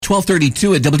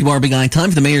12:32 at WRBI. Time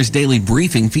for the Mayor's Daily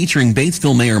Briefing featuring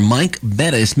Batesville Mayor Mike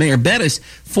Bettis. Mayor Bettis,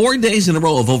 4 days in a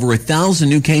row of over 1,000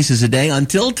 new cases a day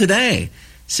until today.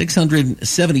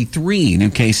 673 new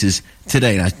cases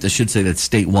today. I should say that's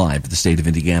statewide for the state of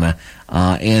Indiana.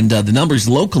 And the numbers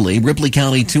locally, Ripley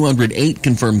County, 208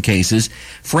 confirmed cases.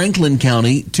 Franklin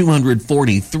County,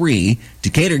 243.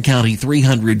 Decatur County,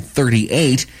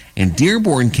 338. And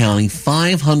Dearborn County,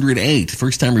 508.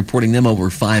 First time reporting them over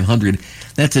 500.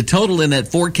 That's a total in that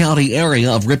four-county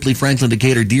area of Ripley, Franklin,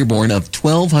 Decatur, Dearborn of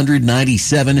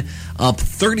 1,297, up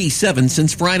 37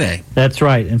 since Friday. That's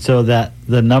right. And so that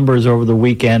the numbers over the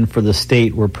weekend for the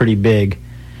state were pretty big.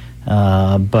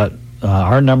 But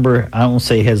our number, I won't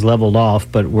say has leveled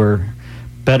off, but we're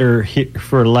better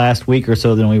for the last week or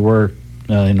so than we were,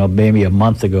 maybe a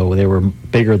month ago. They were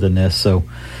bigger than this. So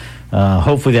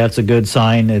hopefully that's a good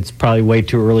sign. It's probably way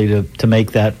too early to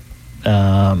make that,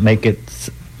 make it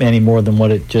any more than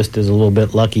what it just is. A little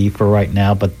bit lucky for right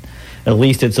now, but at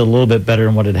least it's a little bit better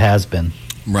than what it has been.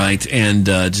 Right, and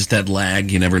just that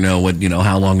lag, you never know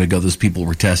how long ago those people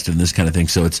were tested and this kind of thing.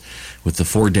 So it's with the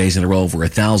 4 days in a row over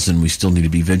 1,000, we still need to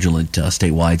be vigilant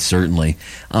statewide, certainly.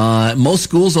 Most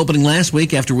schools opening last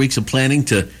week after weeks of planning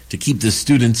to keep the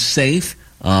students safe.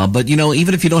 But,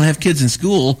 even if you don't have kids in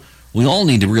school, we all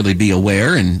need to really be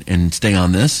aware and stay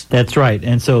on this. That's right,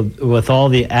 and so with all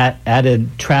the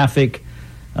added traffic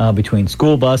between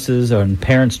school buses and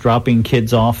parents dropping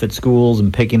kids off at schools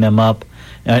and picking them up,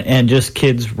 and just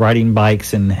kids riding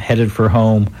bikes and headed for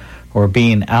home or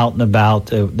being out and about,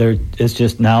 it's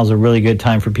just now's a really good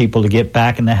time for people to get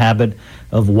back in the habit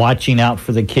of watching out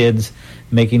for the kids,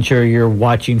 making sure you're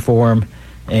watching for them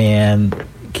and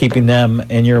keeping them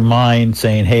in your mind,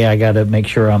 saying, hey, I got to make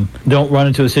sure don't run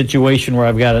into a situation where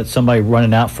I've got somebody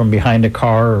running out from behind a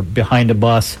car or behind a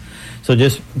bus. So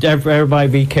just everybody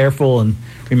be careful and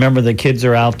remember the kids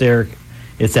are out there.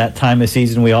 It's that time of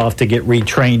season we all have to get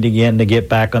retrained again to get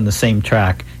back on the same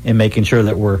track and making sure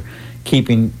that we're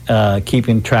keeping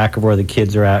track of where the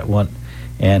kids are at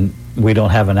and we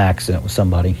don't have an accident with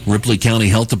somebody. Ripley County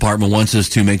Health Department wants us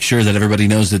to make sure that everybody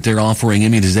knows that they're offering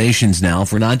immunizations now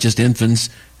for not just infants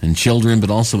and children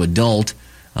but also adult.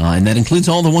 And that includes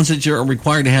all the ones that you're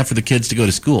required to have for the kids to go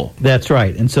to school. That's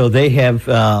right. And so they have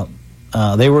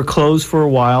they were closed for a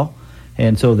while.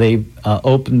 And so they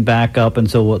opened back up, and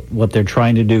so what they're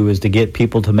trying to do is to get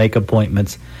people to make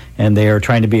appointments, and they are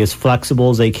trying to be as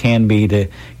flexible as they can be to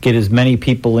get as many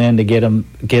people in to get them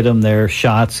their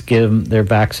shots, get them their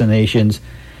vaccinations,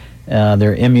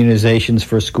 their immunizations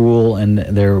for school, and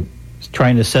they're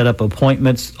trying to set up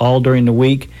appointments all during the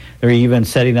week. They're even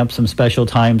setting up some special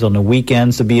times on the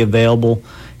weekends to be available,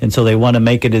 and so they want to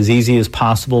make it as easy as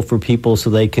possible for people so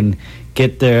they can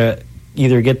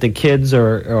either get the kids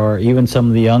or even some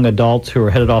of the young adults who are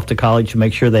headed off to college to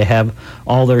make sure they have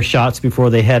all their shots before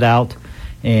they head out.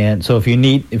 And so if you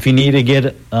need to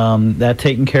get that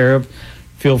taken care of,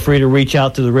 feel free to reach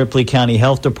out to the Ripley County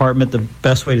Health Department. The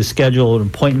best way to schedule an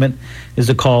appointment is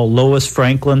to call Lois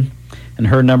Franklin, and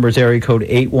her number is area code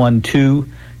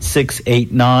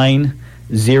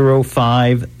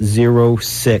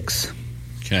 812-689-0506.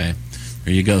 Okay.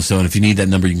 There you go. So, and if you need that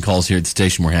number, you can call us here at the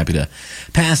station. We're happy to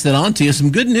pass that on to you.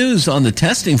 Some good news on the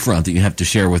testing front that you have to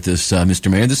share with us,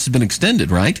 Mr. Mayor. This has been extended,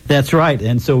 right? That's right.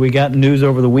 And so we got news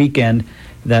over the weekend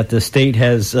that the state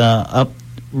has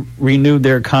renewed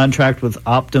their contract with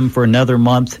Optum for another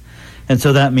month. And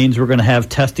so that means we're going to have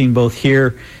testing both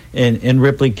here in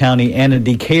Ripley County and in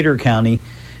Decatur County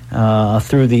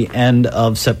through the end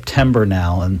of September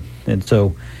now. And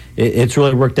so it's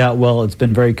really worked out well. It's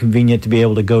been very convenient to be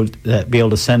able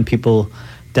to send people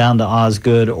down to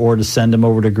Osgood or to send them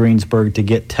over to Greensburg to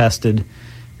get tested,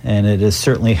 and it has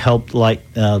certainly helped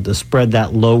to spread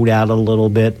that load out a little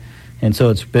bit. And so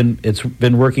it's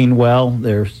been working well.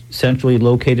 They're centrally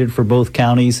located for both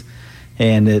counties,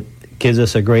 and it gives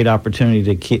us a great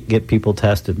opportunity to get people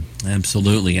tested.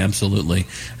 Absolutely, absolutely,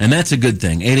 and that's a good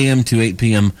thing. 8 a.m. to 8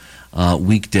 p.m.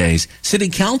 Weekdays. City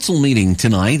Council meeting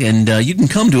tonight, and you can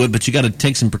come to it, but you got to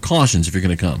take some precautions if you're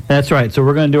going to come. That's right. So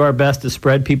we're going to do our best to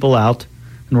spread people out,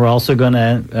 and we're also going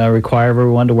to require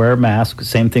everyone to wear a mask.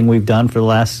 Same thing we've done for the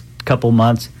last couple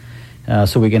months,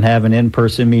 so we can have an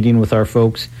in-person meeting with our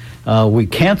folks. We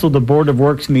canceled the Board of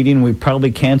Works meeting. We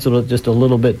probably canceled it just a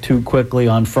little bit too quickly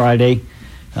on Friday.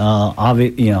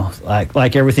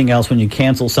 Like everything else, when you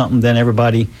cancel something, then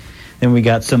we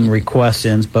got some requests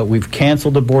in, but we've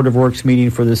canceled the Board of Works meeting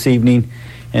for this evening,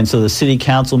 and so the City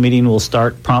Council meeting will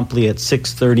start promptly at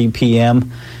 6:30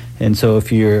 p.m. And so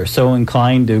if you're so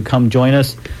inclined to come join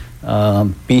us,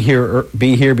 be here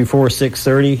before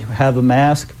 6:30, have a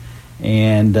mask,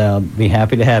 and be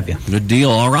happy to have you. Good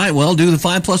deal. All right. Well, do the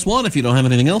 5+1 if you don't have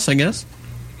anything else, I guess.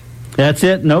 That's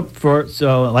it. Nope.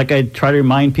 So, like I try to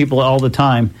remind people all the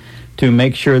time, to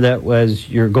make sure that as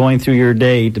you're going through your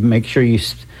day, to make sure you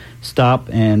stop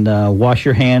and wash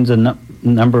your hands a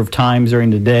number of times during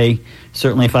the day.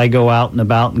 Certainly, if I go out and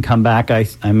about and come back, I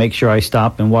make sure I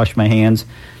stop and wash my hands.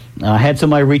 I had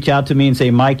somebody reach out to me and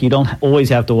say, Mike, you don't always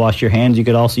have to wash your hands. You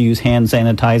could also use hand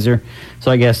sanitizer.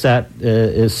 So I guess that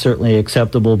is certainly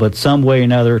acceptable. But some way or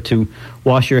another to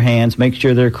wash your hands, make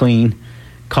sure they're clean.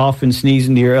 Cough and sneeze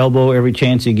into your elbow every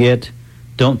chance you get.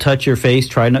 Don't touch your face.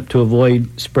 Try not to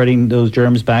avoid spreading those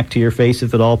germs back to your face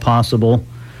if at all possible.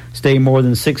 Stay more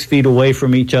than 6 feet away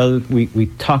from each other. We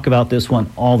talk about this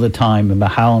one all the time,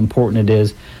 about how important it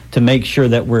is to make sure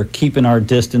that we're keeping our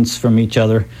distance from each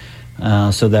other,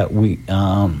 so that we,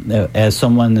 as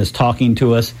someone is talking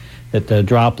to us, that the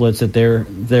droplets that they're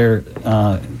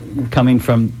coming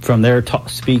from their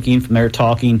speaking, from their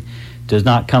talking, does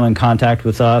not come in contact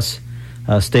with us.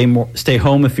 Stay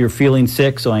home if you're feeling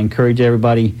sick. So I encourage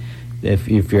everybody, if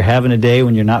you're having a day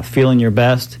when you're not feeling your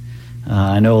best.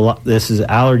 I know this is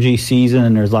allergy season,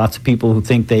 and there's lots of people who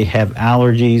think they have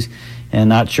allergies and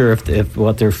not sure if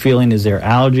what they're feeling is their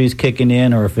allergies kicking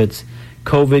in or if it's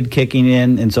COVID kicking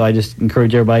in. And so I just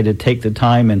encourage everybody to take the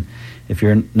time, and if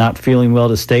you're not feeling well,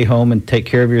 to stay home and take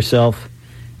care of yourself.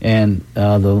 And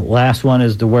the last one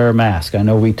is to wear a mask. I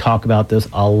know we talk about this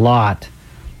a lot,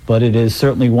 but it is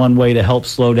certainly one way to help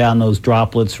slow down those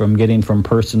droplets from getting from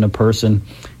person to person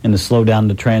and to slow down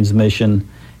the transmission.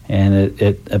 And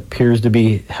it appears to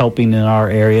be helping in our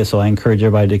area, so I encourage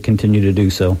everybody to continue to do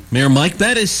so. Mayor Mike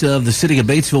Bettis of the city of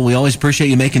Batesville, we always appreciate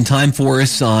you making time for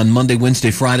us on Monday,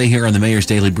 Wednesday, Friday here on the Mayor's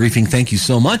Daily Briefing. Thank you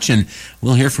so much, and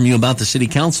we'll hear from you about the city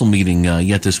council meeting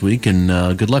yet this week, and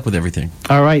good luck with everything.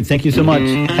 All right, thank you so much.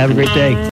 Have a great day.